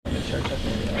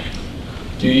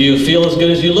Do you feel as good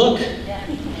as you look?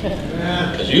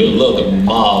 Because you look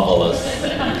marvelous.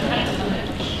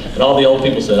 And all the old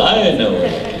people said, I know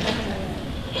it.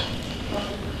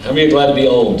 How many are glad to be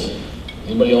old?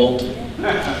 Anybody old?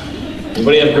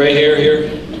 Anybody have gray hair here?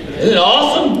 Isn't it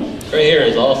awesome? Gray hair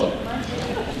is awesome.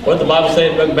 What did the Bible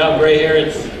say about gray hair?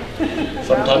 It's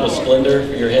some type of splendor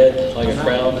for your head, like a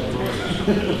crown.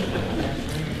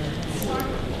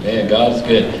 Man, God's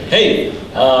good. Hey,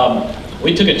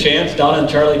 we took a chance. Donna and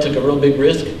Charlie took a real big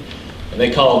risk, and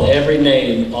they called every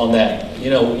name on that.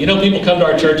 You know, people come to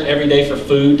our church every day for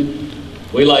food.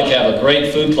 We like have a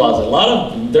great food closet.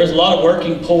 There's a lot of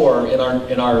working poor in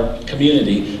our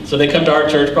community, so they come to our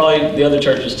church, probably the other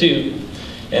churches too,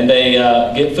 and they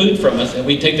get food from us, and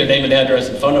we take their name and address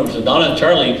and phone number. So Donna and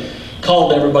Charlie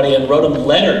called everybody and wrote them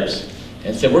letters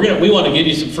and said, we want to give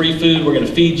you some free food, we're going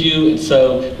to feed you. And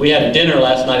so we had a dinner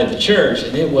last night at the church,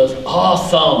 and it was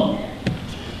awesome.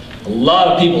 A lot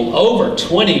of people, over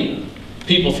 20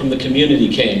 people from the community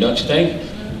came, don't you think?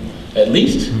 At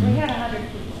least?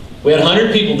 We had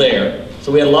 100 people there.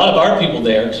 So we had a lot of our people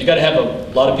there, because you got to have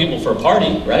a lot of people for a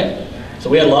party, right? So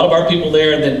we had a lot of our people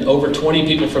there, and then over 20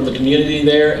 people from the community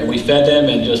there, and we fed them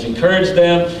and just encouraged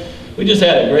them. We just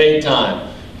had a great time.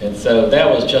 And so that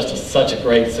was just such a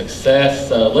great success.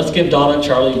 So let's give Donna and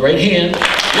Charlie a great hand.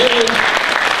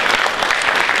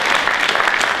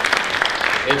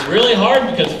 It's really hard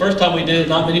because the first time we did it,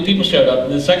 not many people showed up.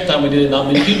 And the second time we did it, not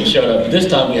many people showed up. But this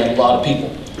time we had a lot of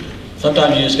people.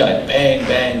 Sometimes you just got to bang,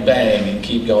 bang, bang and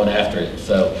keep going after it.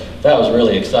 So that was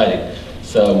really exciting.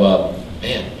 So,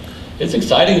 man, it's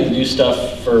exciting to do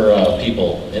stuff for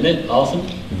people. Isn't it awesome?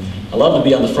 I love to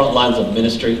be on the front lines of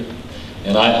ministry.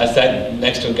 And I sat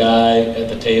next to a guy at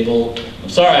the table. I'm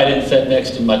sorry I didn't sit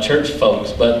next to my church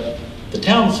folks, but the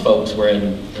town's folks were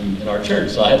in our church,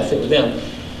 so I had to sit with them.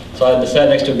 So I sat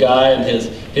next to a guy, and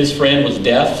his friend was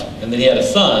deaf, and then he had a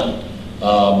son.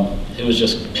 It was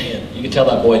just, man, you could tell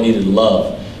that boy needed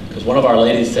love. Because one of our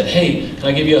ladies said, hey, can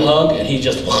I give you a hug? And he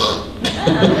just,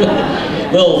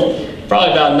 little,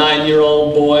 probably about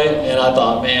 9-year-old boy, and I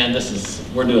thought, man,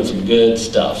 we're doing some good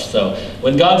stuff. So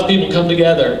when God's people come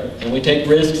together and we take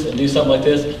risks and do something like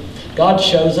this, God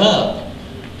shows up.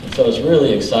 And so it's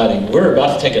really exciting. We're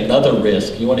about to take another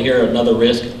risk. You want to hear another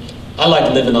risk? I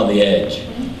like living on the edge.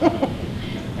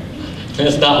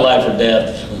 It's not life or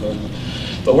death.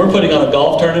 But we're putting on a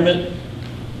golf tournament,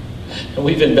 and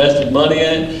we've invested money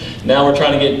in it. Now we're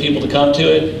trying to get people to come to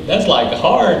it. That's like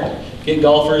hard, get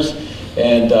golfers.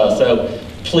 And so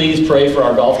please pray for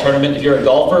our golf tournament. If you're a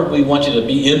golfer, we want you to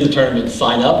be in the tournament and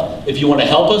sign up. If you want to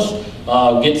help us,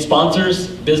 get sponsors,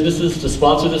 businesses to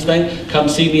sponsor this thing, come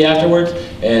see me afterwards.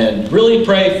 And really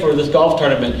pray for this golf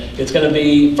tournament. It's going to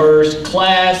be first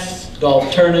class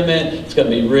golf tournament. It's going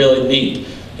to be really neat.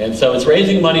 And so it's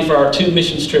raising money for our 2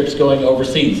 missions trips going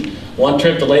overseas. One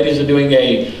trip, the ladies are doing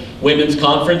a women's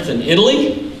conference in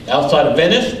Italy, outside of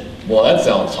Venice. Well, that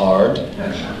sounds hard.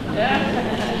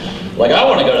 Like, I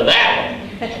want to go to that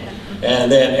one.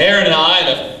 And then Aaron and I,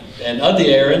 and Uddy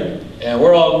Aaron, and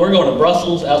we're going to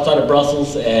Brussels, outside of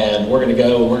Brussels, and we're going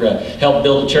to help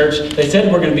build a church. They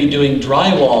said we're going to be doing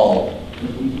drywall.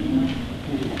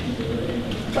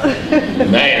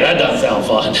 Man, that doesn't sound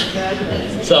fun.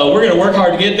 So we're going to work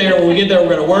hard to get there. When we get there,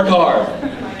 we're going to work hard.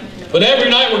 But every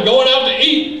night we're going out to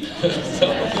eat. So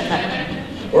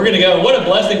we're going to go. What a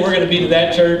blessing we're going to be to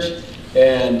that church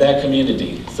and that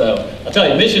community. So I'll tell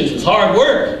you, missions is hard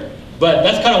work. But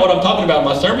that's kind of what I'm talking about in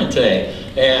my sermon today.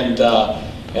 And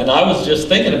I was just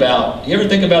thinking about, you ever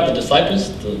think about the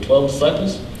disciples, the 12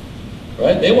 disciples?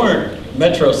 Right? They weren't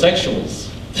metrosexuals.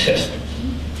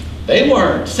 They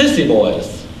weren't sissy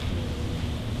boys.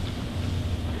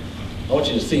 I want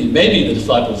you to see, maybe the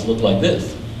disciples look like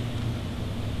this.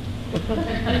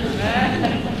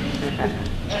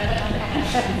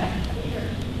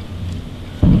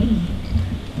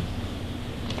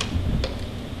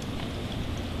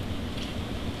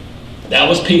 That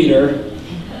was Peter,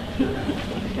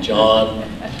 John.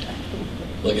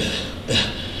 Look at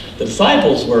the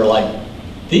disciples were like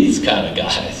these kind of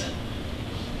guys.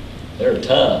 They're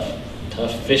tough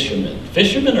fishermen.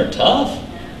 Fishermen are tough.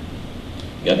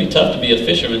 You gotta be tough to be a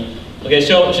fisherman. Okay,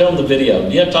 show them the video.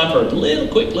 Do you have time for a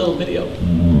quick little video?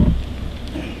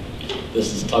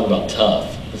 This is talking about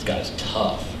tough. This guy's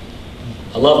tough.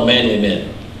 I love manly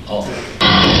men. Awesome.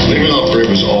 Living off grid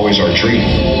was always our dream.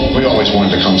 We always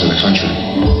wanted to come to the country.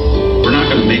 We're not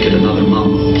going to make it another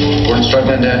month. We're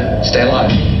struggling to stay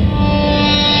alive.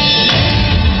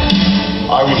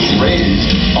 I was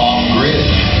raised off grid.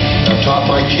 I've taught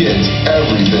my kids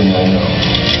everything I know.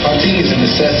 Hunting is a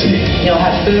necessity. You'll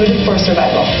have food for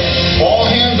survival. All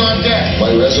hands on deck.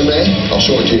 My resume? I'll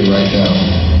show it to you right now.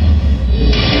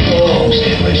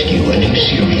 Homestead Rescue, a new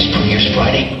series premieres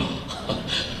Friday.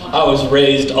 I was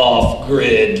raised off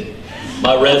grid.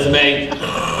 My resume,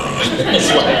 it's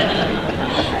like,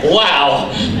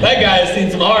 wow, that guy has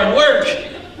seen some hard work.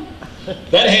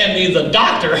 That hand needs a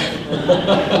doctor.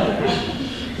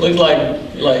 Looks like,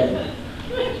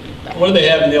 what do they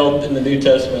have in the New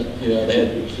Testament? You know, they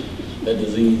had that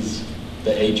disease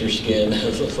that ate your skin.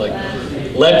 It looks like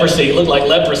leprosy. It looked like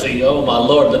leprosy. Oh my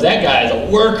Lord! But that guy is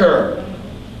a worker.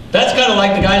 That's kind of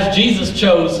like the guys Jesus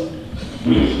chose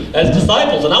as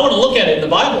disciples. And I want to look at it in the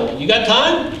Bible. You got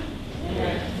time?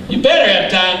 You better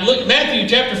have time. Look, Matthew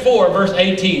chapter 4, verse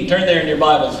 18. Turn there in your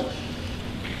Bibles.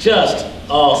 Just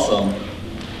awesome.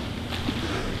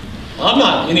 I'm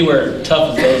not anywhere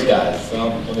tough as those guys, so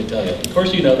let me tell you. Of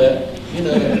course you know that. You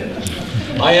know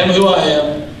that. I am who I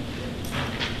am.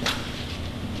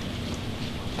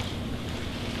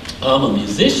 I'm a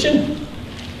musician.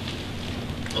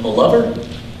 I'm a lover.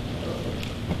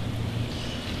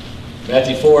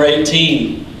 Matthew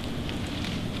 4:18.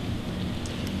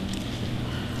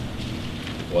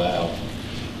 Wow.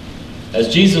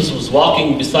 As Jesus was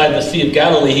walking beside the Sea of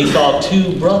Galilee, he saw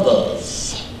two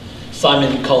brothers,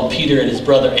 Simon called Peter and his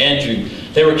brother Andrew.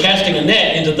 They were casting a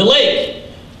net into the lake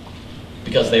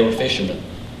because they were fishermen.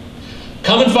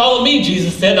 Come and follow me,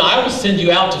 Jesus said, and I will send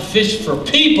you out to fish for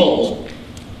people.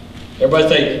 Everybody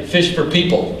say, fish for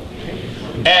people.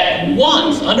 At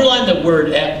once, underline the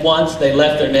word at once, they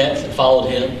left their nets and followed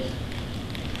him.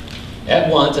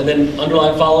 At once, and then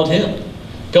underline followed him.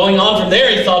 Going on from there,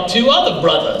 he saw two other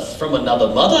brothers from another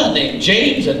mother named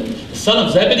James and the son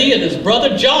of Zebedee and his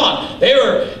brother John. They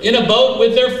were in a boat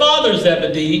with their father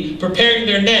Zebedee, preparing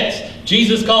their nets.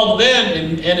 Jesus called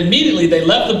them, and immediately they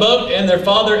left the boat and their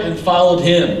father and followed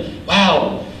him.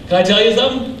 Wow. Can I tell you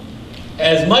something?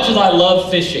 As much as I love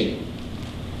fishing,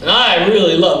 and I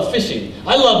really love fishing,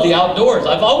 I love the outdoors.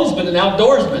 I've always been an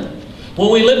outdoorsman.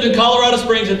 When we lived in Colorado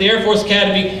Springs at the Air Force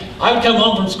Academy, I would come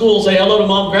home from school, say hello to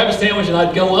Mom, grab a sandwich, and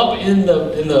I'd go up in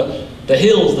the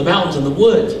hills, the mountains, and the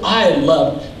woods. I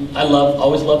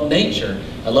always loved nature.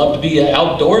 I love to be an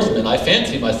outdoorsman. I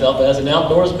fancy myself as an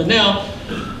outdoorsman now,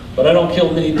 but I don't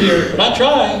kill many deer, but I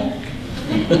try.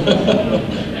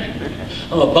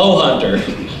 I'm a bow hunter,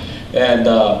 and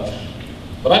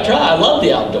but I try. I love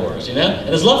the outdoors, you know. And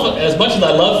as much as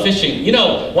I love fishing, you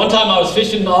know, one time I was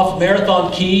fishing off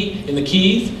Marathon Key in the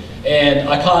Keys, and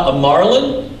I caught a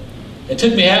marlin. It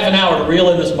took me half an hour to reel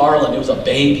in this marlin. It was a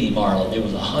baby marlin. It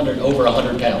was over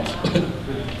 100 pounds.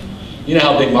 You know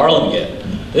how big marlin get.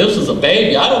 This was a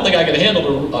baby. I don't think I could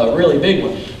handle a really big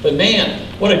one. But man,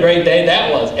 what a great day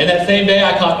that was. And that same day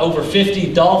I caught over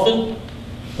 50 dolphin,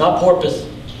 not porpoise.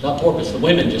 Not porpoise. The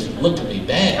women just looked at me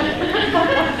bad.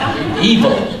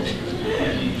 Evil.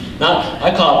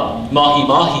 I caught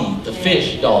mahi-mahi, the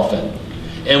fish dolphin.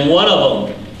 And one of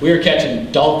them, we were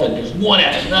catching dolphin. There's one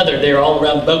after another. They were all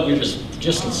around the boat. We were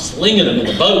just slinging them in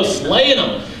the boat, slaying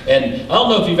them. And I don't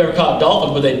know if you've ever caught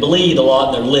dolphins, but they bleed a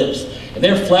lot in their lips. And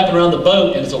they're flapping around the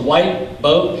boat, and it's a white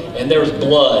boat, and there was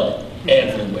blood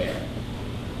everywhere.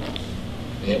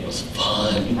 It was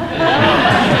fun.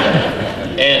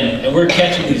 And we're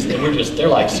catching these, and they're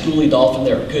like schoolie dolphin,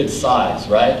 they're a good size,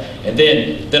 right? And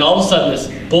then all of a sudden this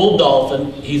bull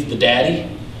dolphin, he's the daddy.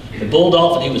 The bull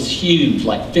dolphin, he was huge,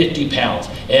 like 50 pounds.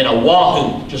 And a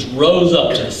wahoo just rose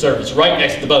up to the surface right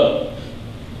next to the boat.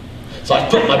 So I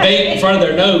put my bait in front of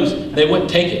their nose, and they wouldn't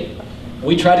take it.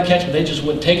 We tried to catch them, they just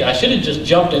wouldn't take it. I should have just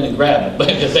jumped in and grabbed it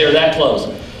because they were that close.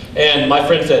 And my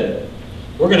friend said,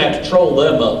 we're gonna have to troll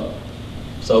them up.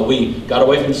 So we got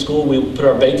away from the school, we put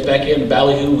our baits back in,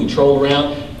 ballyhoo, we trolled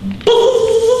around.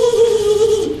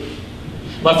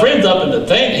 My friend's up in the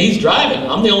thing, he's driving.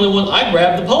 I'm the only one, I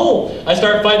grabbed the pole. I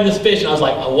started fighting this fish and I was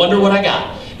like, I wonder what I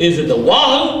got. Is it the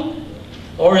wahoo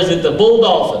or is it the bull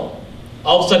dolphin?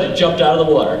 All of a sudden it jumped out of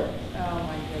the water. Oh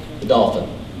my goodness. The dolphin.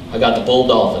 I got the bull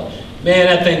dolphin. Man,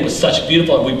 that thing was such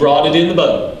beautiful, and we brought it in the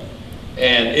boat.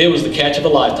 And it was the catch of a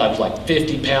lifetime. It was like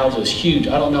 50 pounds. It was huge.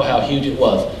 I don't know how huge it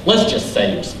was. Let's just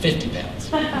say it was 50 pounds.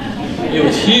 It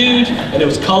was huge, and it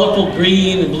was colorful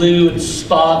green and blue and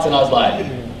spots. And I was like,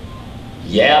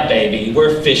 yeah, baby,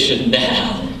 we're fishing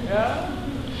now.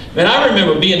 Man, I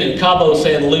remember being in Cabo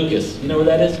San Lucas. You know where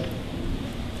that is?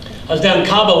 I was down in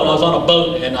Cabo, and I was on a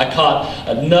boat, and I caught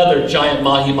another giant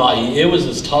mahi-mahi. It was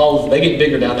as tall as, they get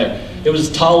bigger down there. It was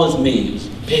as tall as me. It was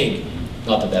big.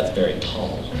 Not that that's very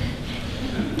tall.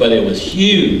 But it was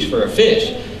huge for a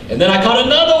fish. And then I caught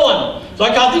another one. So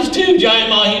I caught these two giant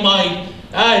mahi-mahi.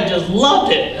 I just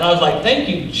loved it. And I was like, thank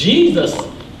you, Jesus.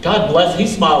 God bless, he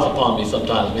smiles upon me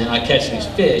sometimes, man. I catch these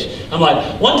fish. I'm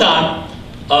like, one time,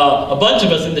 a bunch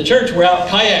of us in the church were out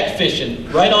kayak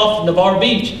fishing right off Navarre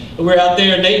Beach. We were out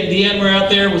there. Nate and Deanne were out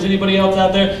there. Was anybody else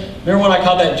out there? Remember when I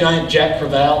caught that giant Jack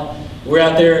Crevalle? We were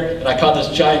out there, and I caught this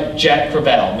giant Jack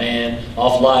Crevalle, man,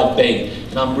 off live bait.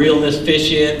 And I'm reeling this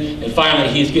fish in, and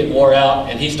finally he's getting wore out,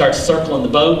 and he starts circling the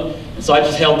boat. And so I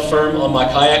just held firm on my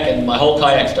kayak, and my whole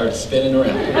kayak started spinning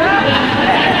around.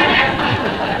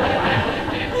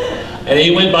 And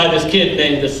he went by this kid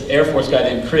named, this Air Force guy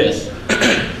named Chris.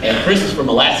 And Chris is from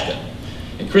Alaska.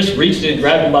 And Chris reached in and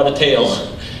grabbed him by the tail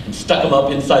and stuck him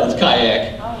up inside his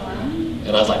kayak. And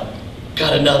I was like,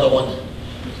 got another one.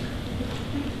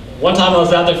 One time I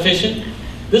was out there fishing.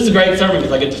 This is a great sermon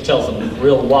because I get to tell some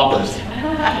real whoppers.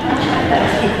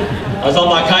 I was on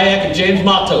my kayak and James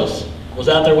Matos was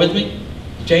out there with me.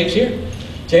 James here.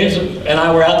 James and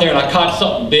I were out there and I caught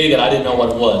something big and I didn't know what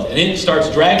it was. And it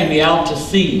starts dragging me out to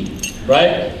sea,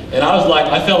 right? And I was like,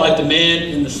 I felt like the man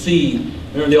in the sea.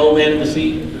 Remember the old man in the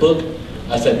sea book?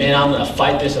 I said, man, I'm going to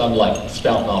fight this. And I'm like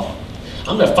spouting off.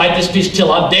 I'm going to fight this fish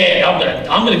till I'm dead.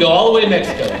 I'm going to go all the way to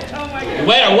Mexico.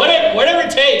 Whatever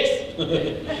it takes.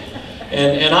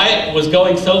 and I was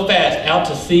going so fast out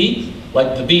to sea,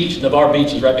 like the beach, Navarre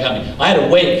Beach is right behind me. I had a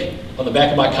wake on the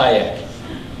back of my kayak.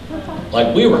 Like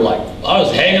I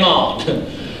was hanging on.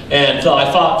 And so I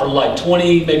fought for like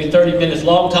 20, maybe 30 minutes,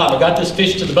 long time. I got this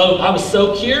fish to the boat. I was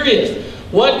so curious.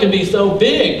 What could be so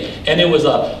big? And it was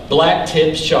a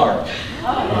black-tipped shark.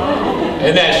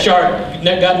 And that shark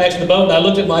got next to the boat, and I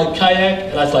looked at my kayak,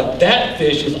 and I was like, that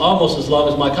fish is almost as long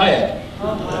as my kayak.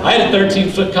 I had a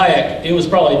 13-foot kayak. It was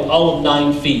probably all of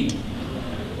 9 feet.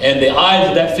 And the eyes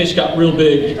of that fish got real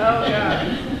big.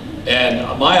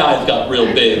 And my eyes got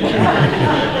real big.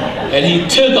 And he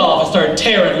took off and started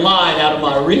tearing line out of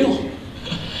my reel.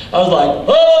 I was like,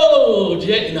 oh,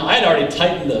 you know, I had already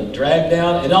tightened the drag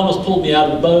down. It almost pulled me out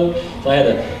of the boat. So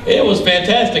it was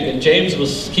fantastic. And James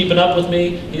was keeping up with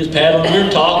me. He was paddling. We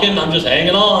were talking. I'm just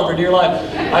hanging on for dear life.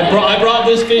 I brought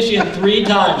this fish in 3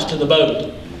 times to the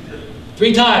boat.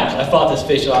 3 times I fought this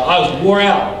fish. I was wore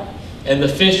out. And the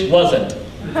fish wasn't.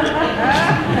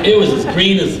 It was as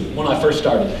green as when I first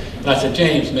started. And I said,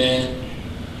 James, man,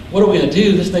 what are we going to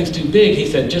do? This thing's too big. He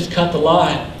said, just cut the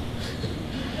line.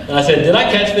 And I said, did I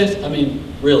catch this? I mean,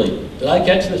 really, did I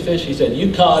catch this fish? He said,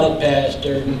 you caught it,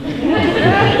 Pastor.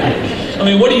 I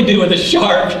mean, what do you do with a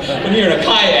shark when you're in a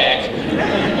kayak?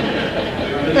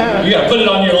 You got to put it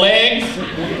on your legs?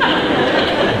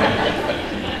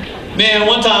 Man,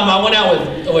 one time I went out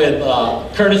with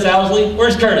Curtis Owsley.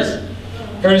 Where's Curtis?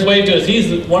 Curtis waved to us.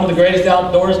 He's one of the greatest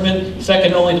outdoorsmen,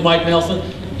 second only to Mike Nelson.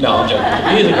 No, I'm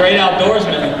joking. He's a great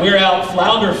outdoorsman. We were out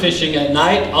flounder fishing at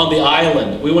night on the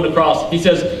island. We went across. He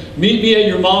says, meet me at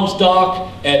your mom's dock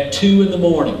at 2 in the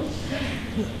morning.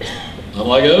 I'm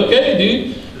like, okay,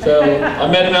 dude. So I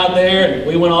met him out there, and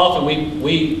we went off, and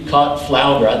we caught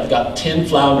flounder. I got 10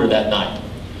 flounder that night.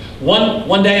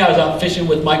 One day I was out fishing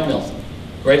with Mike Nelson,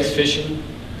 greatest fisherman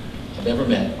I've ever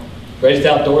met. Greatest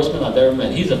outdoorsman I've ever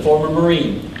met. He's a former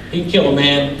Marine. He can kill a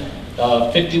man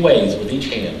 50 ways with each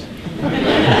hand.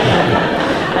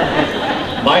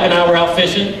 Mike and I were out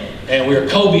fishing, and we were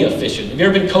cobia fishing. Have you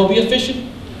ever been cobia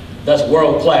fishing? That's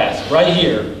world class. Right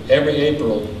here, every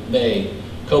April, May,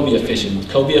 cobia fishing.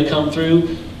 Cobia come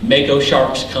through, mako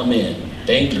sharks come in.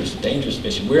 Dangerous, dangerous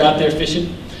fishing. We were out there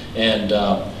fishing, and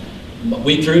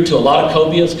we threw to a lot of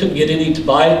cobias, couldn't get any to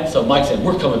bite, so Mike said,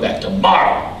 we're coming back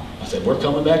tomorrow. I said, we're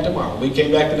coming back tomorrow. We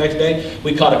came back the next day.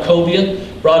 We caught a cobia,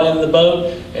 brought it in the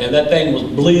boat, and that thing was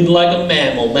bleeding like a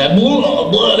mammal, man.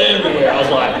 Blood everywhere. I was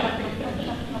like,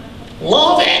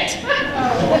 love it.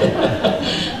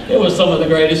 It was some of the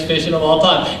greatest fishing of all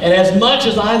time. And as much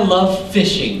as I love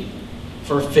fishing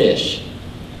for fish,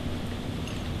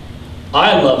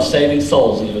 I love saving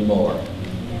souls even more.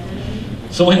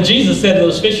 So when Jesus said to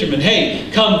those fishermen, hey,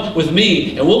 come with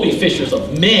me and we'll be fishers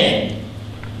of men,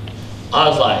 I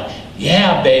was like,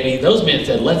 yeah, baby. Those men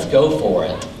said, let's go for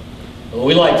it. Well,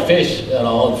 we like fish and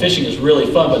all, and fishing is really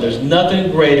fun, but there's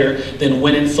nothing greater than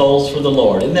winning souls for the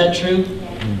Lord. Isn't that true?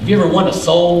 Have you ever won a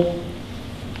soul?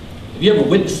 Have you ever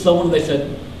witnessed someone and they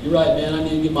said, you're right, man, I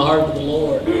need to give my heart to the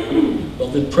Lord. Well,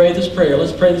 then pray this prayer.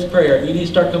 Let's pray this prayer. And you need to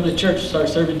start coming to church and start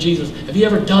serving Jesus. Have you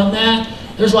ever done that?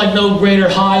 There's like no greater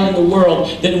high in the world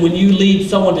than when you lead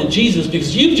someone to Jesus,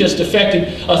 because you've just affected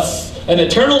an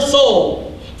eternal soul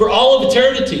for all of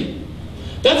eternity.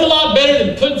 That's a lot better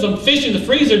than putting some fish in the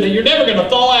freezer that you're never going to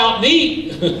thaw out and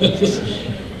eat.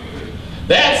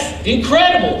 That's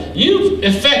incredible. You've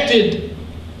affected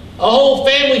a whole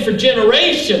family for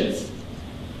generations.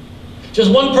 Just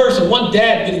one person, one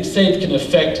dad getting saved can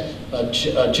affect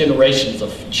generations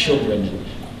of children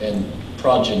and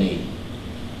progeny.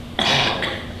 Wow.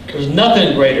 There's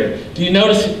nothing greater. Do you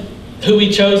notice who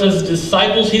he chose as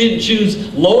disciples? He didn't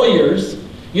choose lawyers.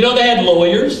 You know they had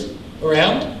lawyers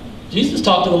around. Jesus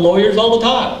talked to the lawyers all the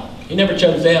time. He never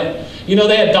chose them. You know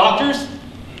they had doctors.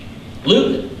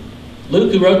 Luke,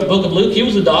 who wrote the book of Luke, he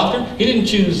was a doctor. He didn't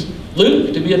choose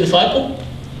Luke to be a disciple.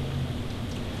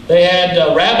 They had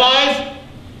rabbis.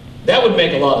 That would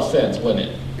make a lot of sense, wouldn't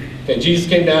it? Okay, Jesus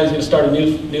came down, he's going to start a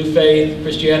new faith,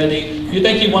 Christianity. You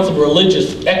think he wants some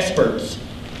religious experts,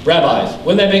 rabbis.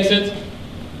 Wouldn't that make sense?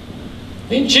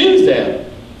 He didn't choose them.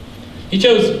 He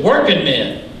chose working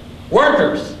men,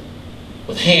 workers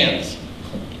with hands,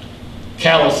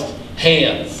 calloused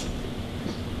hands.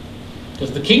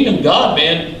 Because the kingdom of God,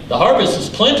 man, the harvest is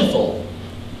plentiful,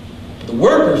 but the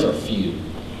workers are few.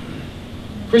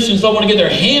 Christians don't want to get their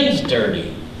hands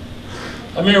dirty.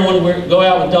 I remember when we go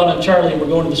out with Donna and Charlie and we're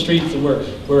going to the streets and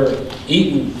we're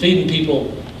eating, feeding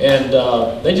people, and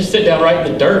they just sit down right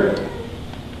in the dirt.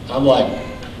 I'm like,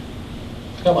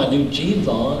 I got my new jeans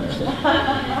on.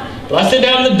 But I sit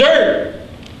down in the dirt.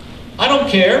 I don't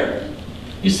care.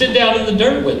 You sit down in the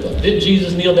dirt with them. Didn't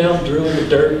Jesus kneel down and drew in the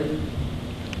dirt?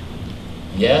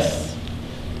 Yes.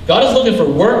 God is looking for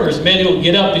workers, men who will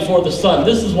get up before the sun.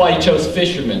 This is why he chose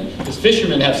fishermen, because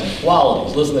fishermen have some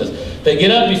qualities. Listen to this. They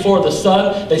get up before the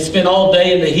sun. They spend all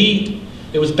day in the heat.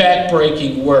 It was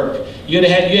back-breaking work. You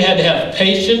had to have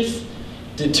patience,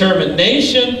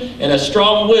 determination, and a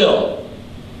strong will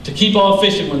to keep on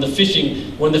fishing when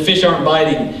the fish aren't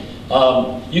biting.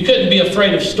 You couldn't be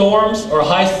afraid of storms or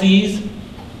high seas,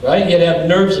 right? You had to have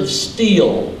nerves of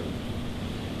steel.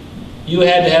 You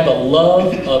had to have a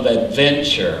love of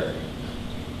adventure.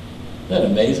 Isn't that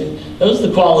amazing? Those are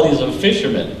the qualities of a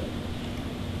fisherman.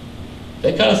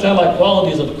 They kind of sound like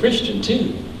qualities of a Christian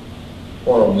too.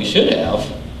 Or we should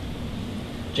have.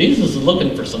 Jesus is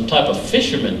looking for some type of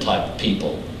fisherman type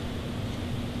people.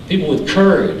 People with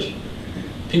courage.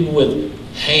 People with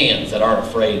hands that aren't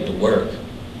afraid to work.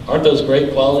 Aren't those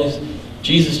great qualities?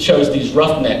 Jesus chose these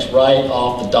roughnecks right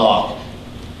off the dock.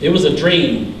 It was a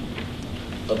dream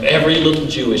of every little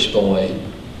Jewish boy.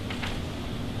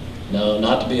 No,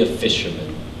 not to be a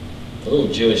fisherman. The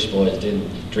little Jewish boys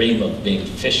didn't dream of being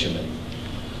fishermen.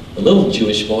 The little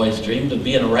Jewish boys dreamed of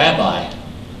being a rabbi.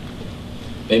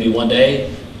 Maybe one day,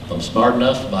 if I'm smart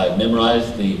enough, if I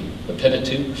memorize the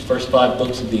Pentateuch, first 5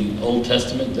 books of the Old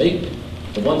Testament,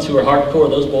 the ones who are hardcore,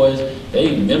 those boys,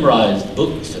 they memorized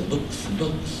books and books and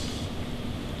books.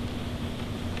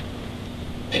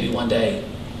 Maybe one day,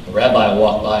 a rabbi will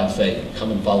walk by and say,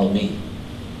 "Come and follow me."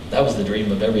 That was the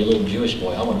dream of every little Jewish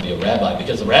boy. I want to be a rabbi,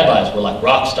 because the rabbis were like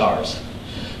rock stars.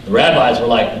 The rabbis were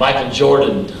like Michael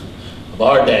Jordan of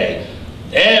our day.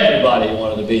 Everybody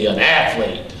wanted to be an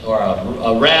athlete or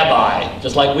a rabbi,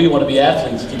 just like we want to be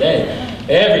athletes today.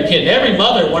 Every kid, every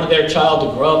mother wanted their child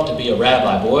to grow up to be a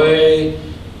rabbi. Boy,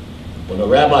 when a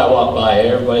rabbi walked by,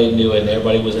 everybody knew it, and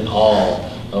everybody was in awe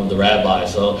of the rabbi.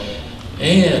 So,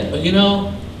 but you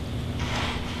know,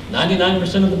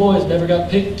 99% of the boys never got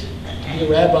picked to be a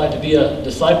rabbi, to be a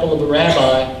disciple of a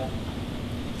rabbi.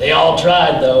 They all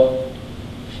tried, though.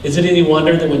 Is it any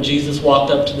wonder that when Jesus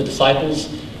walked up to the disciples,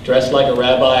 dressed like a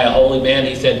rabbi, a holy man,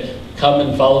 he said, "Come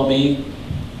and follow me"?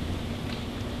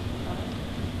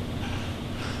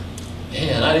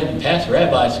 Man, I didn't pass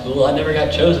rabbi school. I never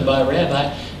got chosen by a rabbi.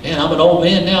 Man, I'm an old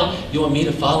man now. You want me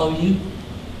to follow you?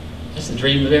 That's the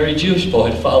dream of every Jewish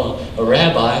boy, to follow a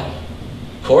rabbi.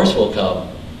 Of course will come.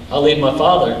 I'll leave my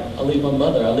father, I'll leave my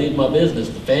mother, I'll leave my business,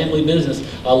 the family business.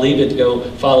 I'll leave it to go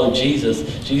follow Jesus.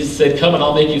 Jesus said, "Come and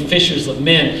I'll make you fishers of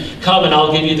men. Come and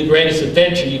I'll give you the greatest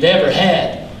adventure you've ever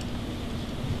had."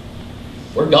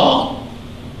 We're gone.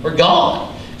 We're gone.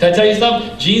 Can I tell you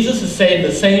something? Jesus is saying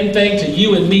the same thing to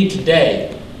you and me today.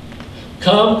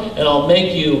 Come and I'll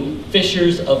make you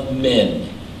fishers of men.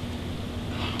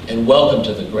 And welcome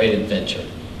to the great adventure,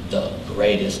 the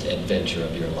greatest adventure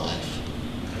of your life.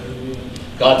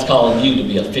 God's calling you to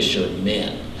be a fisher of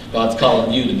men. God's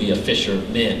calling you to be a fisher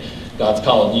of men. God's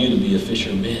calling you to be a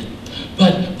fisher of men.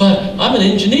 But I'm an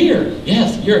engineer.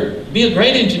 Yes, be a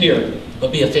great engineer,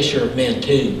 but be a fisher of men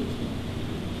too.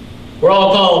 We're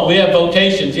all called, we have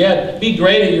vocations. Yeah, be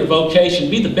great at your vocation.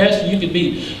 Be the best you can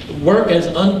be. Work as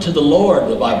unto the Lord,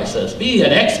 the Bible says. Be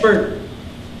an expert,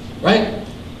 right?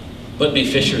 But be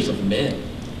fishers of men.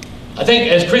 I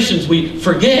think as Christians we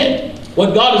forget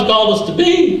what God has called us to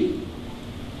be.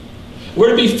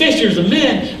 We're to be fishers of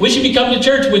men. We should be coming to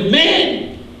church with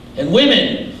men and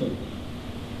women.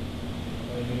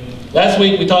 Last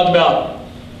week I talked about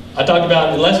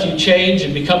unless you change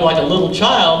and become like a little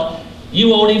child, you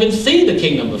won't even see the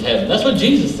kingdom of heaven. That's what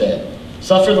Jesus said.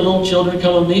 Suffer the little children,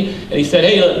 come with me. And he said,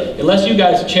 hey, look, unless you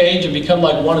guys change and become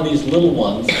like one of these little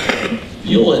ones,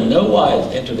 you'll in no wise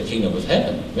enter the kingdom of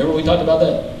heaven. Remember we talked about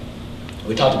that?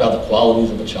 We talked about the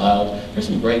qualities of a child. There's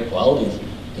some great qualities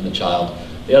in the child.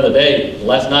 The other day,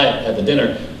 last night at the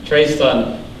dinner, Trey's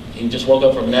son, he just woke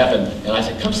up from a nap, and I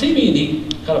said, come see me. And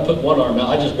he kind of put one arm out.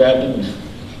 I just grabbed him,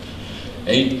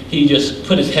 and he just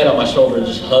put his head on my shoulder and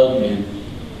just hugged me.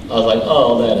 I was like,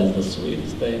 oh, that is the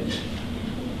sweetest thing.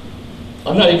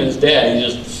 I'm not even his dad. He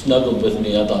just snuggled with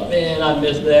me. I thought, man, I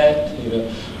miss that. You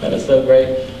know, that is so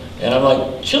great. And I'm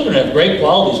like, children have great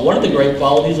qualities. One of the great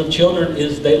qualities of children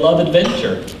is they love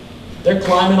adventure. They're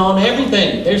climbing on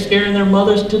everything. They're scaring their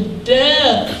mothers to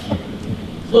death.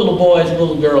 Little boys,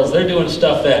 little girls, they're doing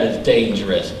stuff that is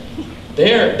dangerous.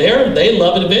 They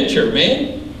love adventure,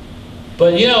 man.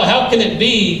 But you know, how can it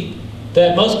be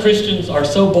that most Christians are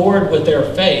so bored with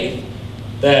their faith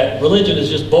that religion is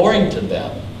just boring to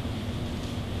them?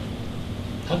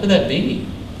 How could that be?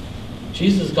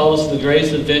 Jesus called us the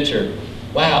greatest adventure.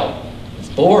 Wow, it's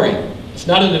boring. It's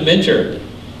not an adventure.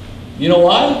 You know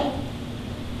why?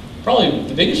 Probably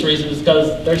the biggest reason is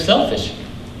because they're selfish.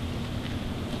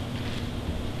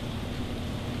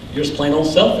 You're just plain old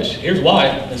selfish. Here's why.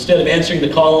 Instead of answering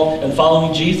the call and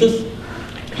following Jesus,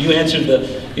 you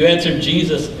answered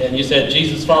Jesus and you said,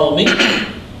 Jesus, follow me.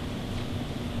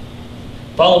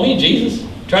 Follow me, Jesus.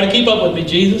 Try to keep up with me,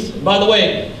 Jesus. And by the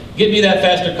way, get me that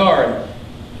faster car. And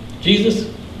Jesus,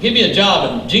 give me a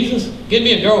job. And Jesus, give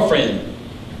me a girlfriend.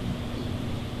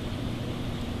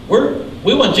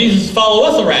 We want Jesus to follow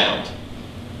us around.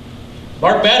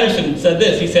 Mark Batterson said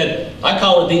this. He said, I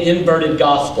call it the inverted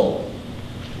gospel.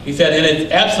 He said, and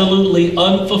it's absolutely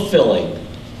unfulfilling.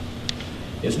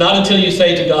 It's not until you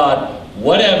say to God,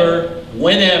 whatever,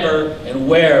 whenever, and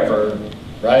wherever,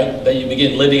 right, that you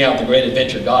begin living out the great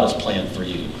adventure God has planned for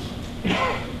you.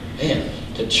 Man,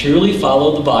 to truly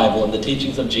follow the Bible and the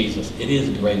teachings of Jesus, it is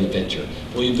a great adventure.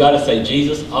 Well, you've got to say,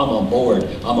 Jesus, I'm on board.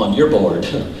 I'm on your board.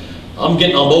 I'm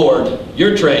getting on board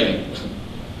your train.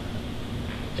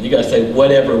 And you got to say,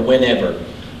 whatever, whenever.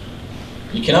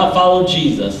 You cannot follow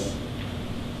Jesus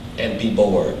and be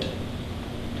bored.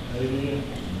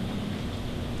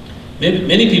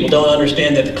 Many people don't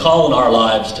understand that the call in our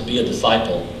lives to be a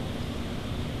disciple,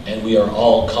 and we are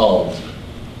all called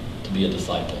to be a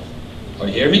disciple. Are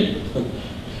you hearing me?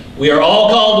 We are all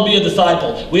called to be a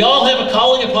disciple. We all have a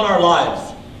calling upon our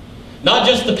lives. Not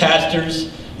just the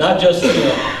pastors, not just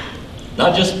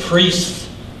priests.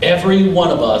 Every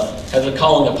one of us has a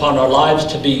calling upon our lives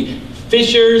to be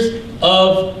fishers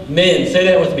of men. Say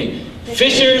that with me.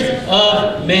 Fishers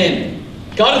of men.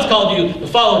 God has called you to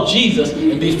follow Jesus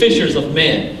and be fishers of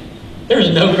men. There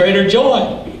is no greater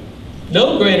joy.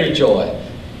 No greater joy.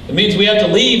 It means we have to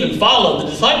leave and follow. The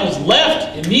disciples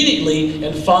left immediately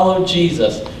and followed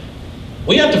Jesus.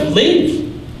 We have to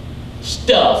leave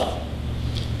stuff,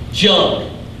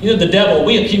 junk. You know, the devil,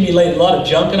 we accumulate a lot of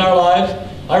junk in our lives.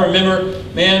 I remember,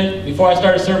 man, before I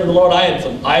started serving the Lord, I had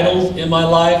some idols in my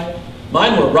life.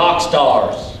 Mine were rock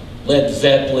stars. Led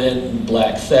Zeppelin,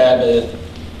 Black Sabbath.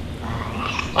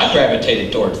 I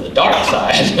gravitated towards the dark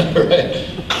side. Right?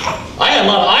 I had a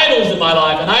lot of idols in my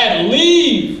life, and I had to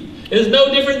leave. It is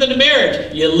no different than a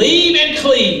marriage. You leave and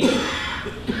cleave.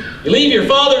 You leave your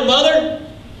father and mother,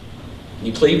 and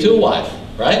you cleave to a wife,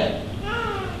 right?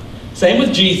 Same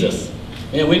with Jesus.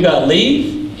 Man, we've got to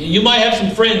leave. You might have some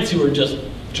friends who are just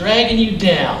dragging you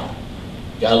down.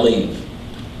 You got to leave.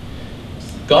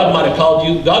 God might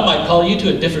call you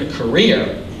to a different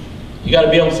career. You got to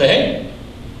be able to say, hey,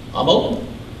 I'm open.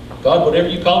 God, whatever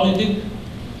you call me to do.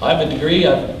 I have a degree.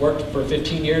 I've worked for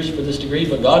 15 years for this degree.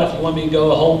 But God, if you want me to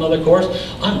go a whole nother course,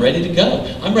 I'm ready to go.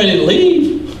 I'm ready to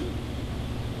leave.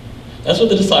 That's what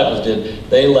the disciples did.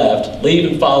 They left.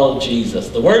 Leave and follow Jesus.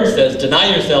 The word says,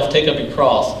 deny yourself, take up your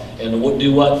cross, and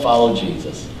do what? Follow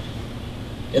Jesus.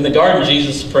 In the garden,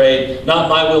 Jesus prayed, not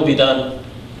my will be done,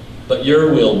 but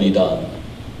your will be done.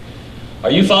 Are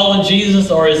you following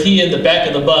Jesus, or is he in the back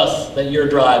of the bus that you're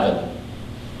driving?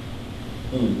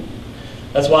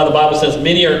 That's why the Bible says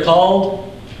many are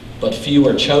called, but few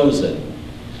are chosen.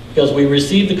 Because we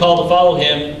receive the call to follow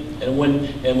him,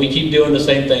 and we keep doing the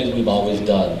same things we've always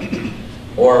done.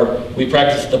 Or we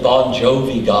practice the Bon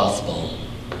Jovi gospel.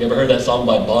 You ever heard that song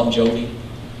by Bon Jovi?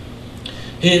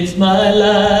 It's my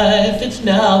life, it's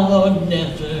now or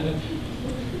never.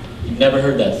 You've never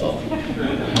heard that song?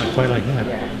 Not quite like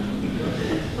that.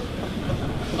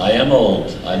 I am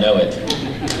old, I know it.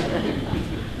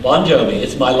 Bon Jovi,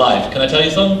 it's my life. Can I tell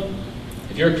you something?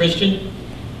 If you're a Christian,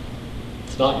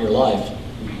 it's not your life.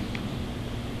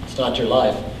 It's not your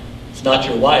life. It's not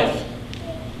your wife.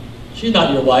 She's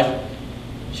not your wife.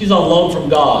 She's on loan from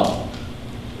God.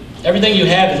 Everything you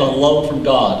have is on loan from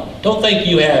God. Don't think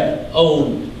you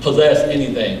possess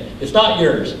anything. It's not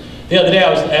yours. The other day I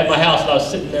was at my house and I was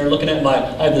sitting there looking at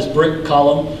I have this brick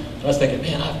column, and I was thinking,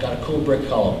 man, I've got a cool brick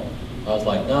column. I was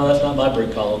like, no, that's not my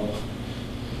brick column.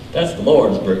 That's the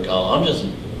Lord's brick column.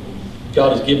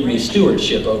 God has given me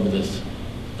stewardship over this.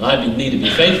 And I need to be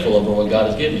faithful over what God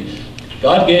has given me.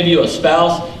 God gave you a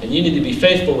spouse, and you need to be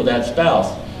faithful with that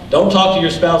spouse. Don't talk to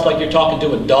your spouse like you're talking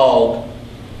to a dog.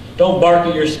 Don't bark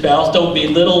at your spouse. Don't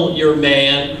belittle your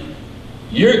man.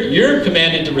 You're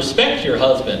commanded to respect your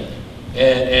husband.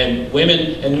 And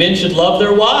women and men should love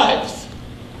their wives.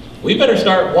 We better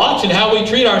start watching how we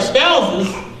treat our spouses,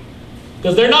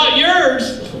 because they're not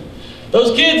yours.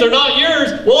 Those kids are not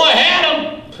yours. Well, I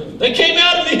had them. They came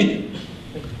out of me.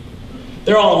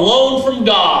 They're on loan from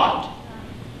God.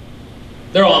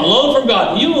 They're on loan from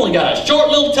God. You only got a short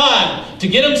little time to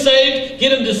get them saved, get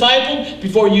them discipled,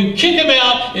 before you kick them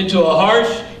out into a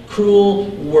harsh, cruel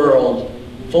world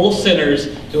full of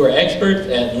sinners who are experts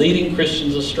at leading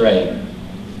Christians astray.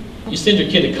 You send your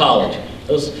kid to college.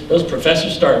 Those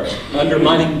professors start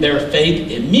undermining their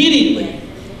faith immediately.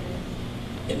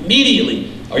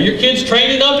 Immediately. Are your kids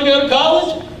trained enough to go to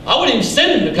college? I wouldn't even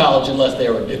send them to college unless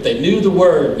if they knew the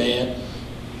Word, man.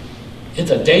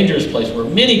 It's a dangerous place where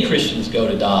many Christians go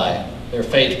to die. Their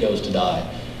faith goes to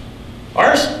die.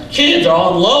 Our kids are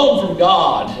on loan from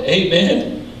God.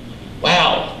 Amen.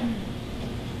 Wow.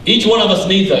 Each one of us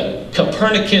needs a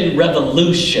Copernican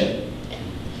revolution.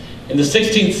 In the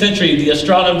 16th century, the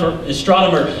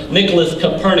astronomer Nicholas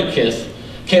Copernicus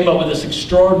came up with this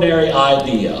extraordinary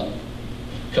idea.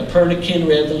 Copernican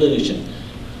revolution.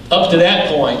 Up to that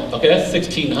point, okay, that's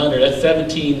 1600, that's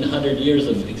 1700 years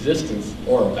of existence,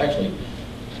 or actually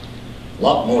a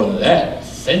lot more than that.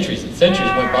 Centuries and centuries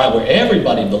went by where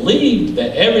everybody believed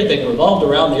that everything revolved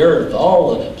around the earth.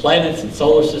 All the planets and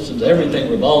solar systems, everything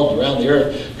revolved around the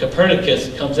earth.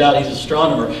 Copernicus comes out, he's an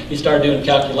astronomer. He started doing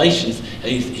calculations,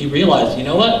 and he realized, you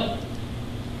know what?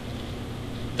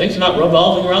 Things are not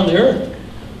revolving around the earth.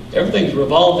 Everything's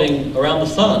revolving around the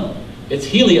sun. It's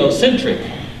heliocentric.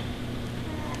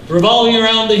 Revolving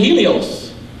around the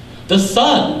helios, the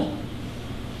sun.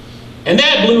 And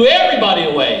that blew everybody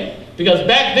away. Because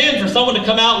back then, for someone to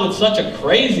come out with such a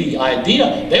crazy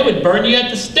idea, they would burn you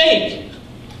at the stake.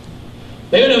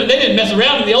 They didn't mess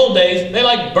around in the old days. They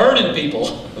liked burning people.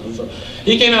 So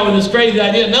he came out with this crazy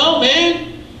idea. No,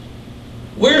 man.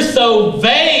 We're so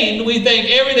vain, we think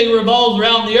everything revolves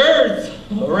around the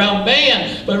earth, around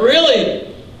man. But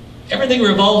really, everything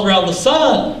revolves around the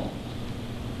sun.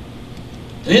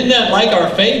 And isn't that like our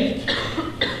faith?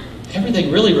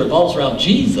 Everything really revolves around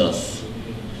Jesus.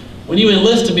 When you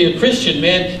enlist to be a Christian,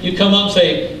 man, you come up and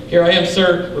say, here I am,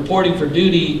 sir, reporting for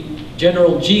duty.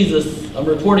 General Jesus, I'm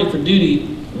reporting for duty.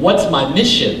 What's my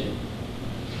mission?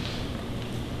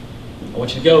 I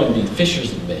want you to go and be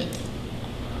fishers of men.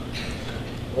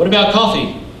 What about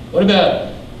coffee? What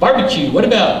about barbecue? What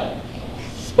about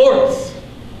sports?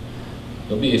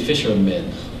 You'll be a fisher of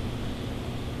men.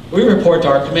 We report to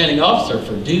our commanding officer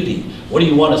for duty. What do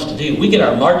you want us to do? We get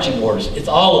our marching orders. It's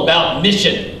all about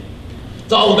mission.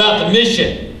 It's all about the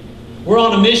mission. We're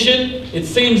on a mission. It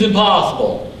seems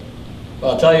impossible. But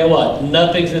I'll tell you what,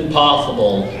 nothing's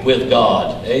impossible with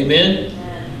God. Amen?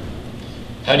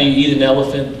 How do you eat an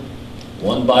elephant?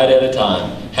 One bite at a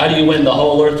time. How do you win the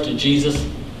whole earth to Jesus?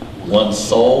 One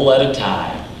soul at a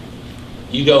time.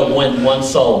 You go win one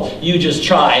soul. You just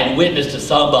try and witness to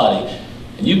somebody.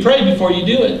 And you pray before you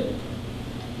do it.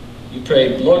 You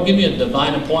pray, Lord, give me a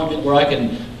divine appointment where I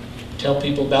can tell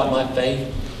people about my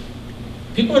faith.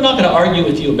 People are not going to argue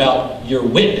with you about your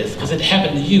witness because it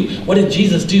happened to you. What did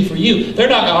Jesus do for you? They're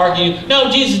not going to argue,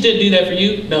 no, Jesus didn't do that for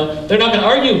you. No, they're not going to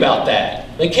argue about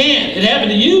that. They can't. It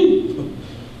happened to you.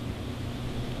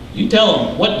 You tell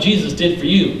them what Jesus did for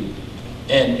you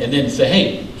and then say,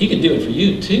 hey, he can do it for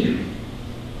you too.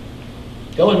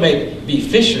 Go and be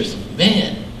fishers of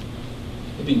men.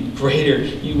 It'd be greater.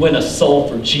 You win a soul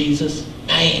for Jesus.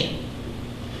 Man,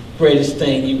 greatest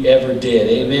thing you ever did.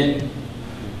 Amen.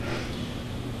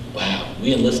 Wow,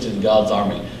 we enlisted in God's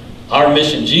army. Our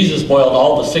mission, Jesus boiled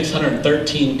all the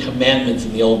 613 commandments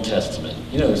in the Old Testament.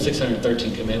 You know,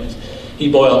 613 commandments.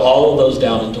 He boiled all of those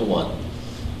down into one.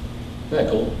 Isn't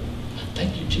that cool?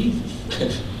 Thank you,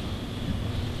 Jesus.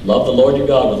 Love the Lord your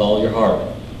God with all your heart,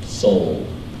 soul,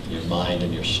 your mind,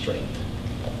 and your strength.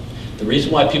 The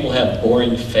reason why people have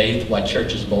boring faith, why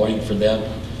church is boring for them,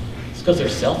 is because they're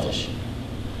selfish.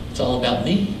 It's all about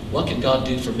me. What can God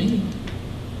do for me?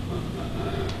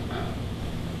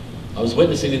 I was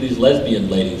witnessing to these lesbian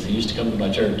ladies who used to come to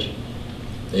my church.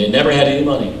 They had never had any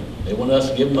money. They wanted us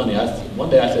to give money. One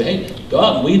day I said, hey, go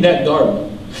out and weed that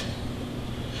garden.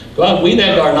 Go out and weed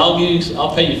that garden.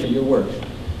 I'll pay you for your work.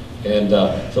 And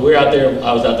so we were out there.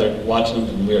 I was out there watching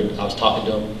them, and I was talking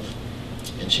to them.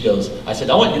 And she goes, I said,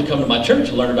 I want you to come to my church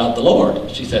and learn about the Lord.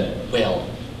 She said, well,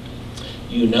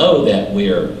 you know that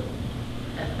we're...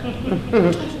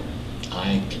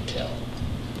 I can tell.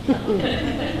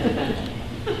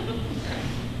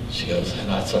 She goes,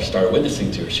 and I started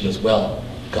witnessing to her. She goes, well,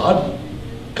 God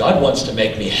wants to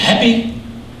make me happy.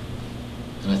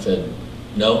 And I said,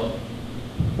 no.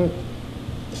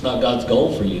 It's not God's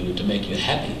goal for you to make you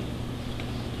happy.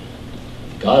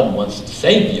 God wants to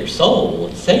save your soul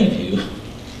and save you.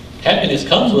 Happiness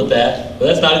comes with that, but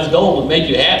that's not his goal, to make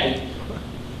you happy.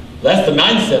 That's the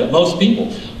mindset of most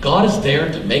people. God is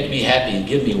there to make me happy and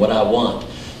give me what I want.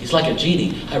 He's like a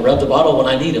genie. I rub the bottle when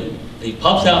I need him. He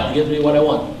pops out and gives me what I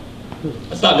want.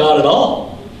 That's not God at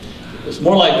all. It's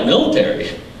more like the military.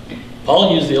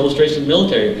 Paul used the illustration of the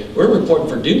military. We're reporting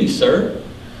for duty, sir.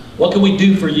 What can we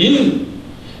do for you?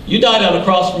 You died on the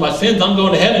cross for my sins. I'm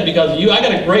going to heaven because of you. I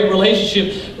got a great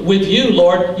relationship with you,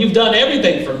 Lord. You've done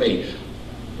everything for me.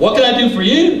 What can I do for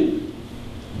you?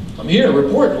 I'm here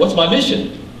reporting. What's my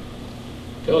mission?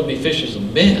 Go and be fishers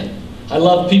of men. I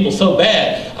love people so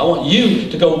bad. I want you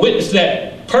to go witness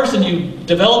that person you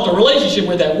developed a relationship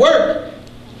with at work.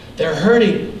 They're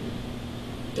hurting.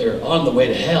 They're on the way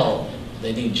to hell.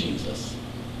 They need Jesus.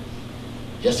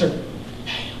 Yes, sir.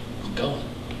 Hey, I'm going.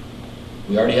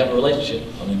 We already have a relationship.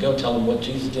 I'm going to go tell them what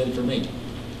Jesus did for me.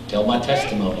 Tell my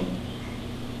testimony.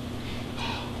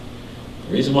 Wow.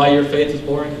 The reason why your faith is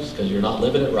boring is because you're not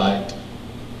living it right.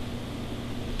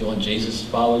 You want Jesus to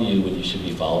follow you when you should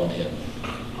be following him.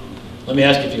 Let me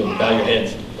ask you if you'll bow your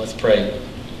heads. Let's pray.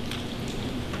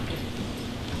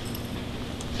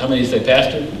 How many say,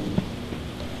 Pastor,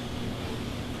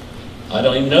 I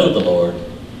don't even know the Lord.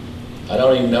 I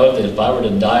don't even know if I were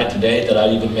to die today that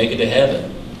I'd even make it to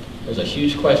heaven. There's a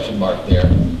huge question mark there.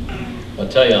 I'll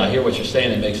tell you, I hear what you're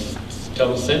saying. It makes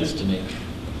total sense to me.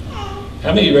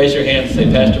 How many of you raise your hands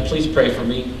and say, Pastor, please pray for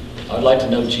me. I'd like to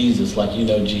know Jesus like you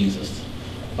know Jesus.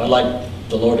 I'd like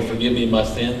the Lord to forgive me my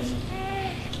sins.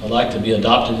 I'd like to be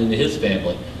adopted into his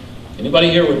family. Anybody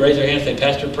here would raise their hand and say,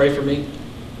 Pastor, pray for me?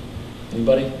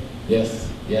 Anybody?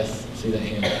 Yes, yes. See that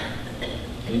hand.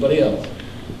 Anybody else?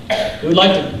 Who would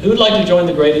like to join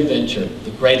the great adventure,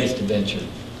 the greatest adventure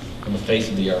on the face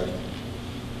of the earth?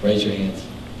 Raise your hands.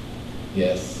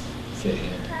 Yes. See a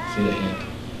hand. See the hand.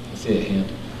 I see a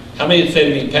hand. How many would say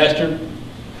to me, Pastor,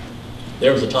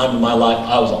 there was a time in my life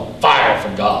I was on fire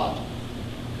for God.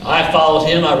 I followed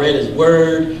him. I read his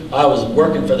word. I was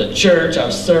working for the church. I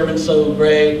was serving so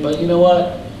great. But you know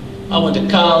what? I went to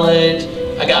college.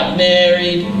 I got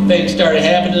married. Things started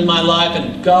happening in my life,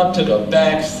 and God took a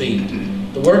back seat.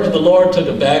 The work of the Lord took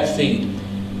a back seat.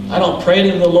 I don't pray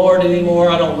to the Lord anymore.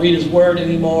 I don't read his word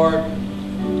anymore.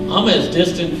 I'm as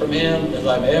distant from him as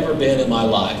I've ever been in my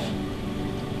life.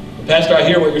 But Pastor, I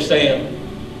hear what you're saying.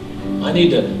 I need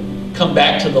to come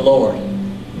back to the Lord.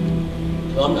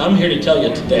 I'm here to tell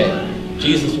you today,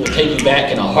 Jesus will take you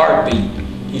back in a heartbeat.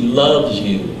 He loves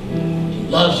you. He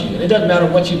loves you. And it doesn't matter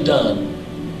what you've done.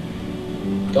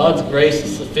 God's grace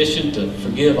is sufficient to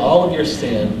forgive all of your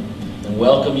sin and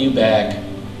welcome you back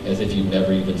as if you've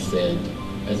never even sinned,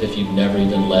 as if you've never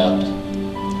even left.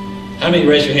 How many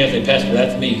raise your hands and say, Pastor,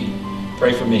 that's me.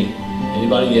 Pray for me.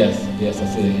 Anybody? Yes. Yes, I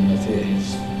see the hand. I see the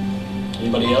hands.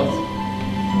 Anybody else?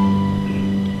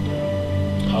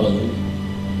 Hallelujah.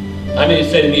 How many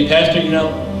say to me, Pastor, you know,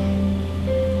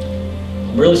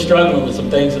 I'm really struggling with some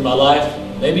things in my life.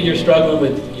 Maybe you're struggling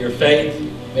with your faith.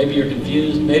 Maybe you're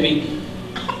confused. Maybe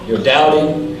you're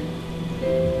doubting.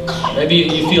 Maybe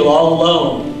you feel all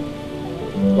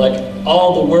alone. Like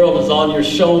all the world is on your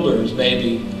shoulders,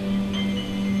 maybe.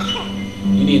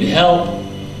 You need help.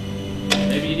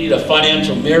 Maybe you need a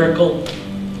financial miracle.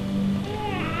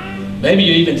 Maybe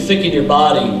you're even sick in your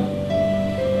body.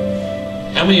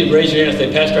 How many of you raise your hand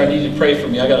and say, Pastor, I need you to pray for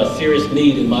me. I got a serious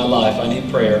need in my life. I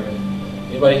need prayer.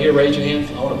 Anybody here raise your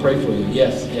hands? I want to pray for you.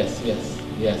 Yes, yes, yes,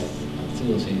 yes. I see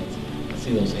those hands. I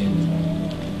see those hands.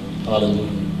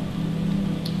 Hallelujah.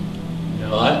 You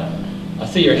know, I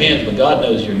see your hands, but God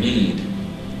knows your need.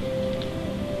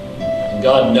 And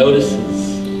God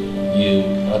notices you.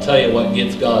 And I'll tell you what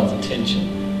gets God's attention.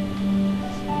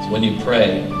 It's when you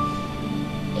pray.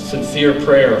 A sincere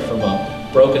prayer from a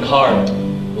broken heart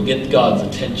will get God's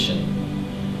attention.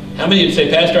 How many of you say,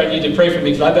 Pastor, I need to pray for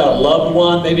me because I've got a loved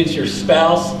one. Maybe it's your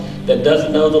spouse that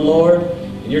doesn't know the Lord.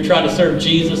 And you're trying to serve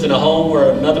Jesus in a home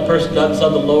where another person doesn't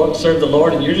serve the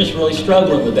Lord, and you're just really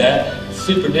struggling with that. It's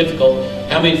super difficult.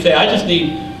 How many say, I just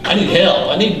need I need help.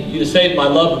 I need you to save my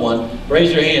loved one.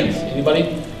 Raise your hands.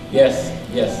 Anybody? Yes,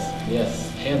 yes, yes.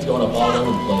 Hands going up all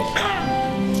over the place.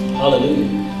 Hallelujah.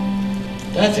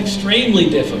 That's extremely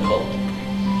difficult.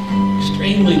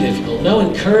 Extremely difficult. No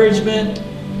encouragement.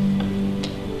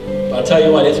 But I'll tell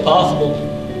you what, it's possible.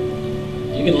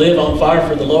 You can live on fire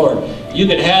for the Lord. You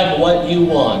can have what you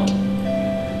want.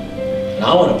 And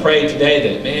I want to pray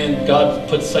today that, man, God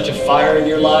puts such a fire in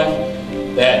your life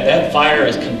that that fire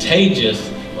is contagious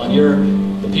on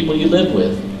the people you live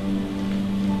with.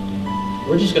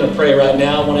 We're just going to pray right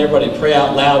now. I want everybody to pray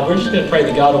out loud. We're just going to pray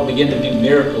that God will begin to do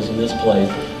miracles in this place.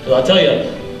 Because I'll tell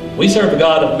you, we serve a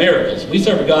God of miracles. We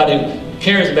serve a God who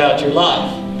cares about your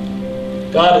life.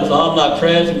 God is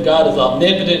omnipresent. God is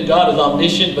omnipotent. God is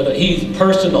omniscient, but He's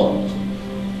personal.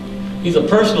 He's a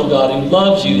personal God who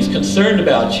loves you. He's concerned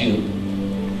about you.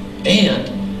 And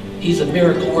He's a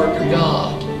miracle worker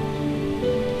God.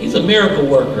 He's a miracle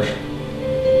worker.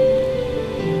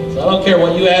 So I don't care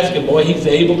what you ask Him, boy, He's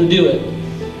able to do it.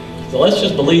 So let's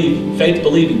just believe, faith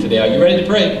believing today. Are you ready to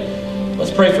pray?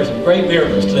 Let's pray for some great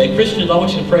miracles today. Christians, I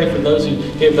want you to pray for those who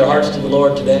gave their hearts to the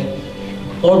Lord today.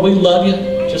 Lord, we love you.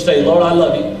 Just say, Lord, I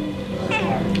love you.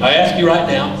 I ask you right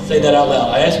now, say that out loud.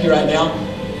 I ask you right now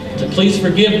to please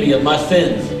forgive me of my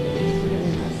sins.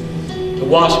 To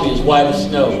wash me as white as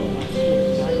snow.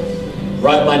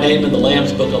 Write my name in the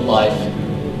Lamb's Book of Life.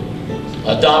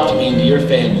 Adopt me into your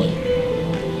family.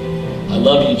 I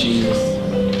love you, Jesus.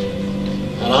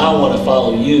 And I want to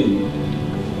follow you.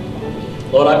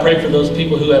 Lord, I pray for those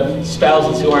people who have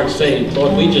spouses who aren't saved.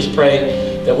 Lord, we just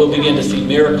pray that we'll begin to see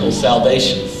miracle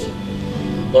salvations.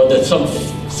 Lord, that some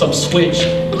switch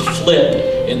would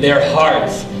flip in their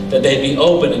hearts, that they'd be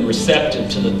open and receptive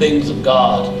to the things of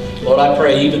God. Lord, I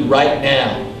pray even right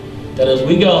now that as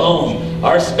we go home,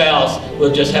 our spouse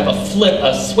will just have a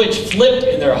switch flipped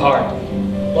in their heart.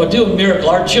 Lord, do a miracle.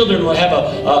 Our children will have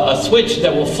a switch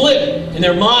that will flip in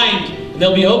their mind, and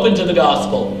they'll be open to the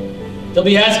gospel. They'll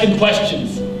be asking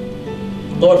questions.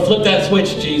 Lord, flip that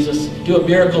switch, Jesus. Do a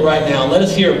miracle right now. Let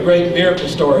us hear great miracle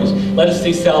stories. Let us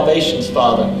see salvations,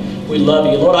 Father. We love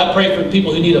you. Lord, I pray for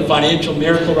people who need a financial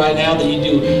miracle right now, that you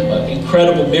do an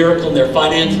incredible miracle in their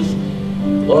finances.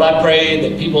 Lord, I pray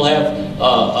that people have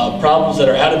problems that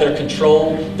are out of their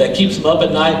control, that keeps them up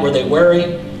at night where they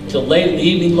worry till late in the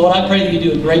evening. Lord, I pray that you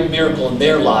do a great miracle in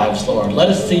their lives, Lord. Let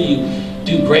us see you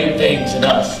do great things in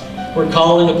us. We're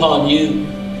calling upon you,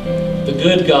 the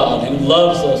good God who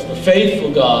loves us, the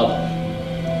faithful God.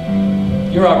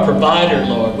 You're our provider,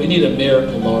 Lord. We need a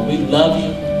miracle, Lord. We love you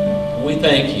and we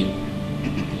thank you.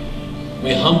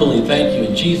 We humbly thank you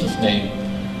in Jesus' name.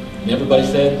 And everybody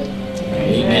said,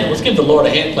 amen. Let's give the Lord a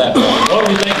hand clap. Lord,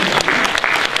 we thank you.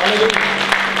 Hallelujah.